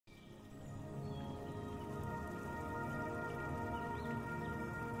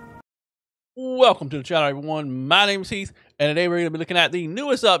Welcome to the channel, everyone. My name is Heath, and today we're going to be looking at the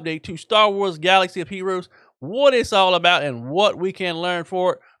newest update to Star Wars Galaxy of Heroes, what it's all about, and what we can learn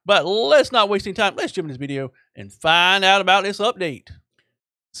for it. But let's not waste any time. Let's jump into this video and find out about this update.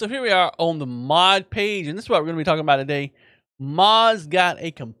 So here we are on the mod page, and this is what we're going to be talking about today. Mods got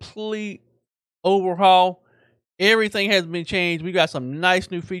a complete overhaul. Everything has been changed. We got some nice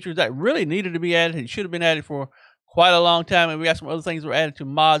new features that really needed to be added. It should have been added for quite a long time, and we got some other things that were added to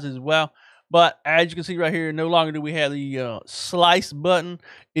mods as well. But as you can see right here, no longer do we have the slice button.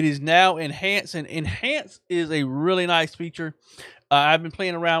 It is now enhanced, and enhance is a really nice feature. I've been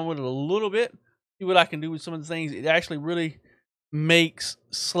playing around with it a little bit, see what I can do with some of the things. It actually really makes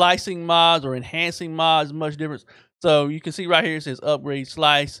slicing mods or enhancing mods much difference. So you can see right here it says upgrade,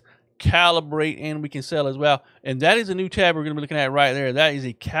 slice, calibrate, and we can sell as well. And that is a new tab we're going to be looking at right there. That is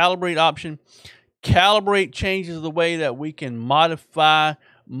a calibrate option. Calibrate changes the way that we can modify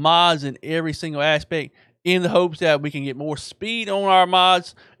mods in every single aspect in the hopes that we can get more speed on our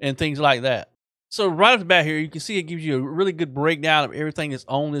mods and things like that. So right off the bat here, you can see it gives you a really good breakdown of everything that's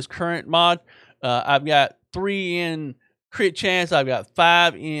on this current mod. I've got 3 in crit chance, I've got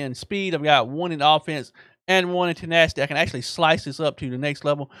 5 in speed, I've got 1 in offense, and 1 in tenacity. I can actually slice this up to the next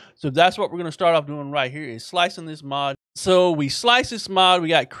level. So that's what we're going to start off doing right here, is slicing this mod. So we slice this mod, we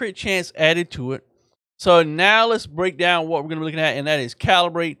got crit chance added to it. So now let's break down what we're going to be looking at, and that is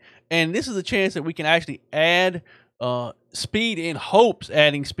calibrate. And this is a chance that we can actually add speed in hopes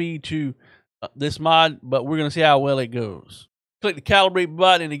adding speed to this mod, but we're going to see how well it goes. Click the calibrate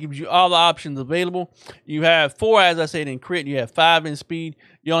button, and it gives you all the options available. You have 4, as I said, in crit. You have 5 in speed.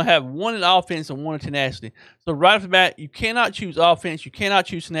 You only have 1 in offense and 1 in tenacity. So right off the bat, you cannot choose offense. You cannot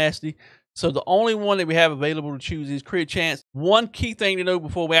choose tenacity. So the only one that we have available to choose is crit chance. One key thing to know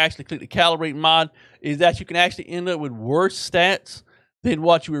before we actually click the calibrate mod is that you can actually end up with worse stats than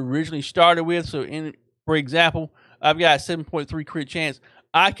what you originally started with. So for example, I've got 7.3 crit chance.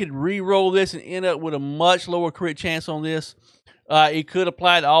 I could re-roll this and end up with a much lower crit chance on this. It could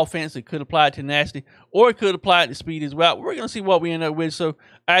apply to offense, it could apply to tenacity, or it could apply to speed as well. We're going to see what we end up with. So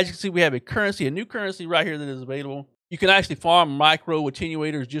as you can see, we have a new currency right here that is available. You can actually farm micro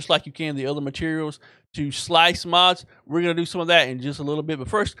attenuators just like you can the other materials to slice mods. We're going to do some of that in just a little bit. But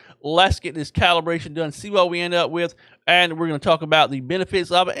first, let's get this calibration done, see what we end up with, and we're going to talk about the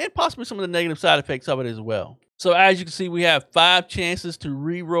benefits of it and possibly some of the negative side effects of it as well. So as you can see, we have 5 chances to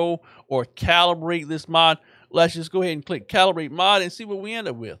re-roll or calibrate this mod. Let's just go ahead and click calibrate mod and see what we end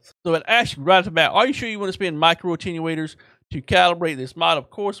up with. So it asks you right off the bat, are you sure you want to spend micro attenuators to calibrate this mod? Of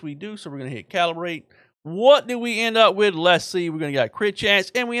course we do. So we're going to hit calibrate. What do we end up with? Let's see. We're going to get crit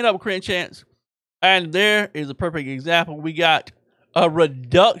chance, and we end up with crit chance. And there is a perfect example. We got a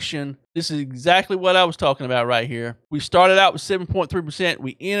reduction. This is exactly what I was talking about right here. We started out with 7.3%.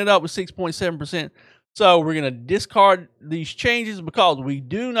 We ended up with 6.7%. So we're going to discard these changes because we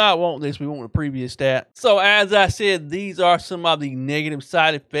do not want this. We want the previous stat. So as I said, these are some of the negative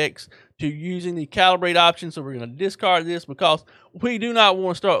side effects to using the calibrate option. So we're going to discard this because we do not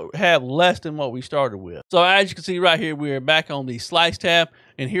want to have less than what we started with. So as you can see right here, we're back on the slice tab,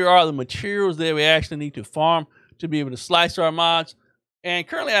 and here are the materials that we actually need to farm to be able to slice our mods. And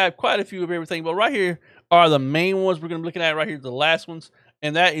currently I have quite a few of everything, but right here are the main ones we're going to be looking at right here, the last ones.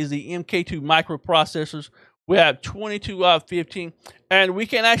 And that is the MK2 microprocessors. We have 22 out of 15, and we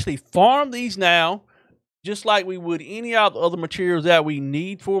can actually farm these now just like we would any of the other materials that we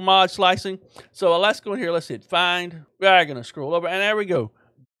need for mod slicing. So let's go in here, let's hit find. We're going to scroll over, and there we go.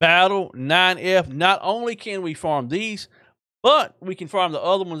 Battle 9F. Not only can we farm these, but we can farm the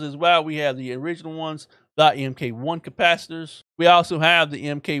other ones as well. We have the original ones, the MK1 capacitors. We also have the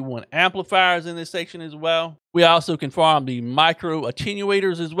MK1 amplifiers in this section as well. We also can farm the micro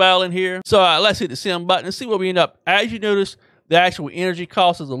attenuators as well in here. So let's hit the sim button and see what we end up. As you notice, the actual energy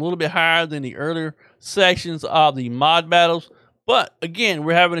cost is a little bit higher than the earlier sections of the mod battles. But again,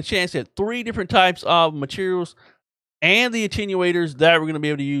 we're having a chance at 3 different types of materials and the attenuators that we're going to be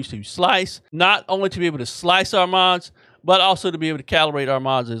able to use to slice. Not only to be able to slice our mods, but also to be able to calibrate our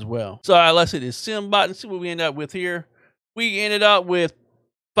mods as well. So let's hit this sim button, see what we end up with here. We ended up with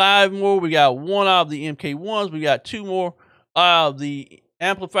 5 more. We got 1 of the MK1s. We got 2 more of the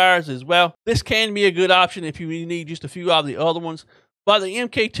amplifiers as well. This can be a good option if you need just a few of the other ones. But the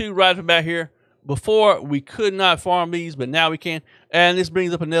MK2 right from back here, before we could not farm these, but now we can. And this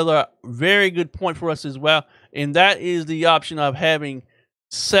brings up another very good point for us as well. And that is the option of having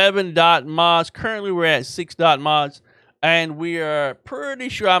 7 dot mods. Currently we're at 6 dot mods. And we are pretty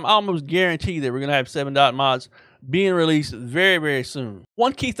sure, I'm almost guaranteed that we're going to have 7 dot mods being released very, very soon.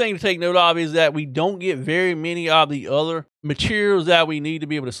 One key thing to take note of is that we don't get very many of the other materials that we need to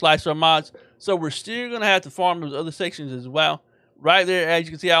be able to slice our mods. So we're still going to have to farm those other sections as well. Right there, as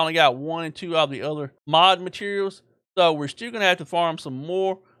you can see, I only got 1 and 2 of the other mod materials. So we're still going to have to farm some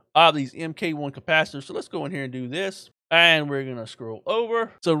more of these MK1 capacitors. So let's go in here and do this. And we're going to scroll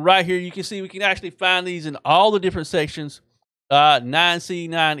over. So right here, you can see we can actually find these in all the different sections. 9C,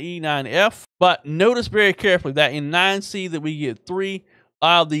 9E, 9F. But notice very carefully that in 9C that we get 3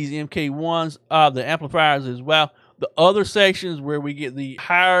 of these MK1s, the amplifiers as well. The other sections where we get the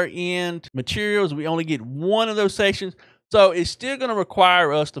higher end materials, we only get 1 of those sections. So it's still going to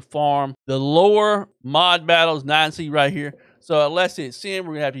require us to farm the lower mod battles, 9C right here. So let's hit sim,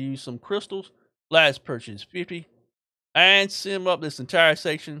 we're going to have to use some crystals. Let's purchase 50 and sim up this entire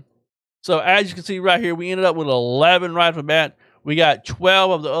section. So as you can see right here, we ended up with 11 right off the bat. We got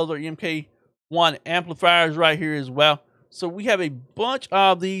 12 of the other MK1 amplifiers right here as well. So we have a bunch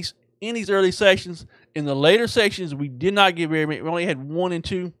of these in these early sections. In the later sections, we did not get very many. We only had 1 and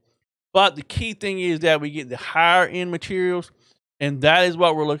 2. But the key thing is that we get the higher end materials, and that is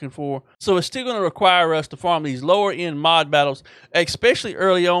what we're looking for. So it's still going to require us to farm these lower end mod battles, especially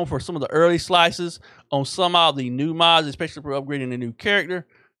early on for some of the early slices on some of the new mods, especially for upgrading a new character.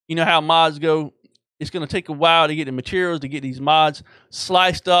 You know how mods go. It's going to take a while to get the materials, to get these mods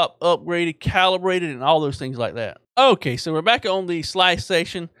sliced up, upgraded, calibrated, and all those things like that. Okay, so we're back on the slice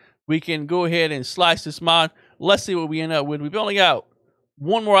section. We can go ahead and slice this mod. Let's see what we end up with. We've only got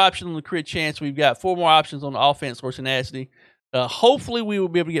 1 more option on the crit chance. We've got 4 more options on the offense or tenacity. Hopefully, we will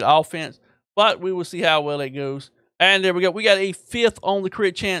be able to get offense, but we will see how well it goes. And there we go. We got a 5th on the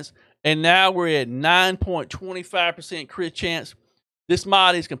crit chance, and now we're at 9.25% crit chance. This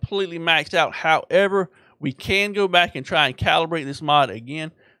mod is completely maxed out. However, we can go back and try and calibrate this mod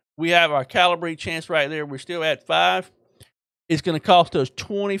again. We have our calibrate chance right there. We're still at 5. It's going to cost us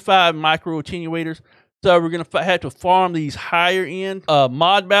 25 micro attenuators. So we're going to have to farm these higher end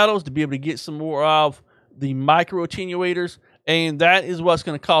mod battles to be able to get some more of the micro attenuators. And that is what's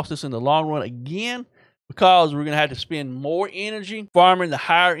going to cost us in the long run again, because we're going to have to spend more energy farming the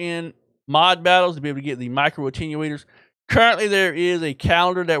higher end mod battles to be able to get the micro attenuators. Currently, there is a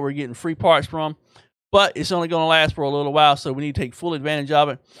calendar that we're getting free parts from, but it's only going to last for a little while, so we need to take full advantage of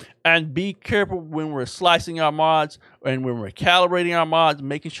it. And be careful when we're slicing our mods and when we're calibrating our mods,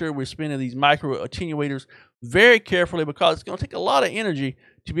 making sure we're spending these micro attenuators very carefully, because it's going to take a lot of energy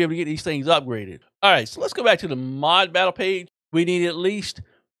to be able to get these things upgraded. All right, so let's go back to the mod battle page. We need at least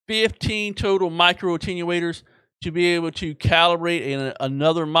 15 total micro attenuators to be able to calibrate in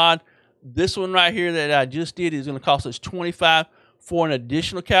another mod. This one right here that I just did is going to cost us 25 for an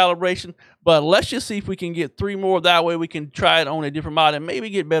additional calibration. But let's just see if we can get 3 more. That way we can try it on a different mod and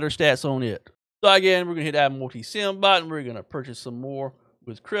maybe get better stats on it. So again, we're going to hit that multi-sim button. We're going to purchase some more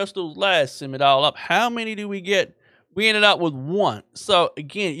with crystals. Let's sim it all up. How many do we get? We ended up with 1. So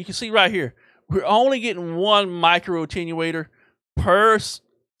again, you can see right here, we're only getting 1 micro attenuator per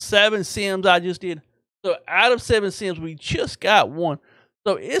 7 sims I just did. So out of 7 sims, we just got 1.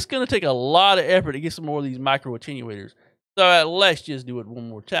 So it's going to take a lot of effort to get some more of these micro attenuators. So let's just do it one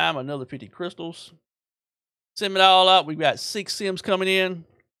more time. Another 50 crystals. Sim it all up. We've got 6 sims coming in.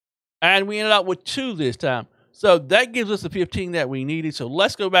 And we ended up with 2 this time. So that gives us the 15 that we needed. So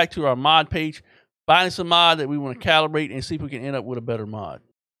let's go back to our mod page, find some mod that we want to calibrate, and see if we can end up with a better mod.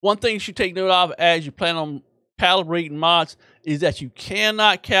 One thing you should take note of as you plan on calibrating mods is that you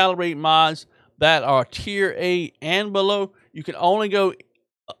cannot calibrate mods that are tier A and below. You can only go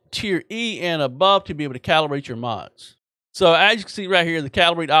tier E and above to be able to calibrate your mods. So as you can see right here, the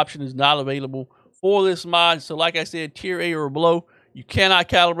calibrate option is not available for this mod. So like I said, tier A or below, you cannot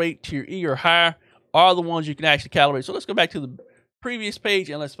calibrate. Tier E or higher are the ones you can actually calibrate. So let's go back to the previous page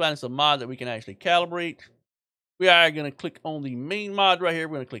and let's find some mod that we can actually calibrate. We are going to click on the main mod right here.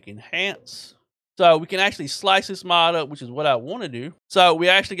 We're going to click enhance. So we can actually slice this mod up, which is what I want to do. So we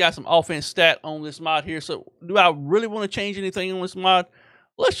actually got some offense stat on this mod here. So do I really want to change anything on this mod?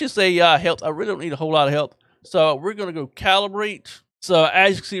 Let's just say health. I really don't need a whole lot of health. So we're going to go calibrate. So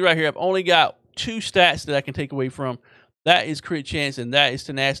as you can see right here, I've only got 2 stats that I can take away from. That is crit chance and that is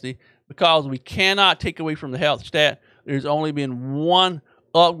tenacity, because we cannot take away from the health stat. There's only been 1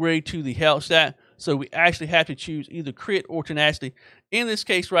 upgrade to the health stat. So we actually have to choose either crit or tenacity. In this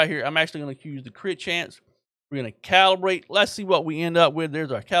case right here, I'm actually going to use the crit chance. We're going to calibrate. Let's see what we end up with.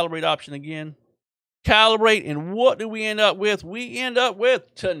 There's our calibrate option again. Calibrate, and what do we end up with? We end up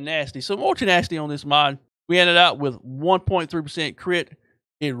with tenacity. So more tenacity on this mod. We ended up with 1.3% crit.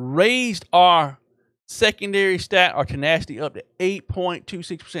 It raised our secondary stat, our tenacity, up to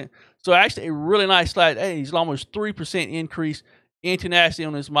 8.26%. So actually a really nice slide. Hey, it's almost 3% increase in tenacity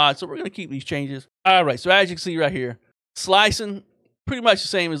on this mod. So we're going to keep these changes. All right, so as you can see right here, slicing, pretty much the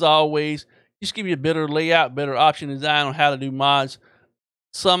same as always. Just give you a better layout, better option design on how to do mods.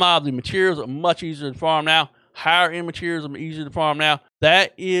 Some of the materials are much easier to farm now. Higher end materials are easier to farm now.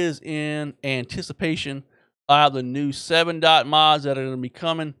 That is in anticipation of the new 7-dot mods that are going to be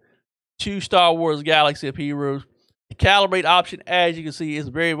coming to Star Wars Galaxy of Heroes. The Calibrate option, as you can see, is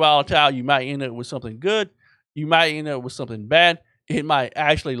very volatile. You might end up with something good. You might end up with something bad. It might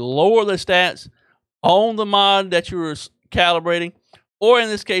actually lower the stats on the mod that you're calibrating. Or in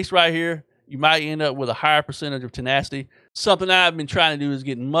this case right here, you might end up with a higher percentage of tenacity. Something I've been trying to do is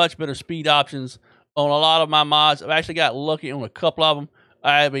get much better speed options on a lot of my mods. I've actually got lucky on a couple of them.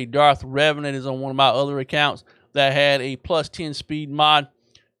 I have a Darth Revenant is on one of my other accounts that had a plus 10 speed mod.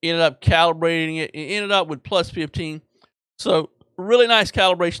 Ended up calibrating it. It ended up with plus 15. So really nice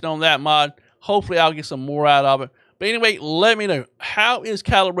calibration on that mod. Hopefully I'll get some more out of it. But anyway, let me know, how is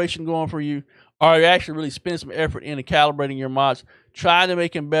calibration going for you? Are you actually really spending some effort into calibrating your mods, trying to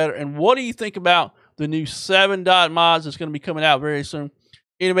make them better? And what do you think about the new 7-dot mods that's going to be coming out very soon?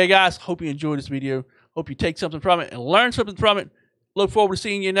 Anyway, guys, hope you enjoyed this video. Hope you take something from it and learn something from it. Look forward to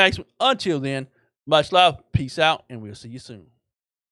seeing you next one. Until then, much love, peace out, and we'll see you soon.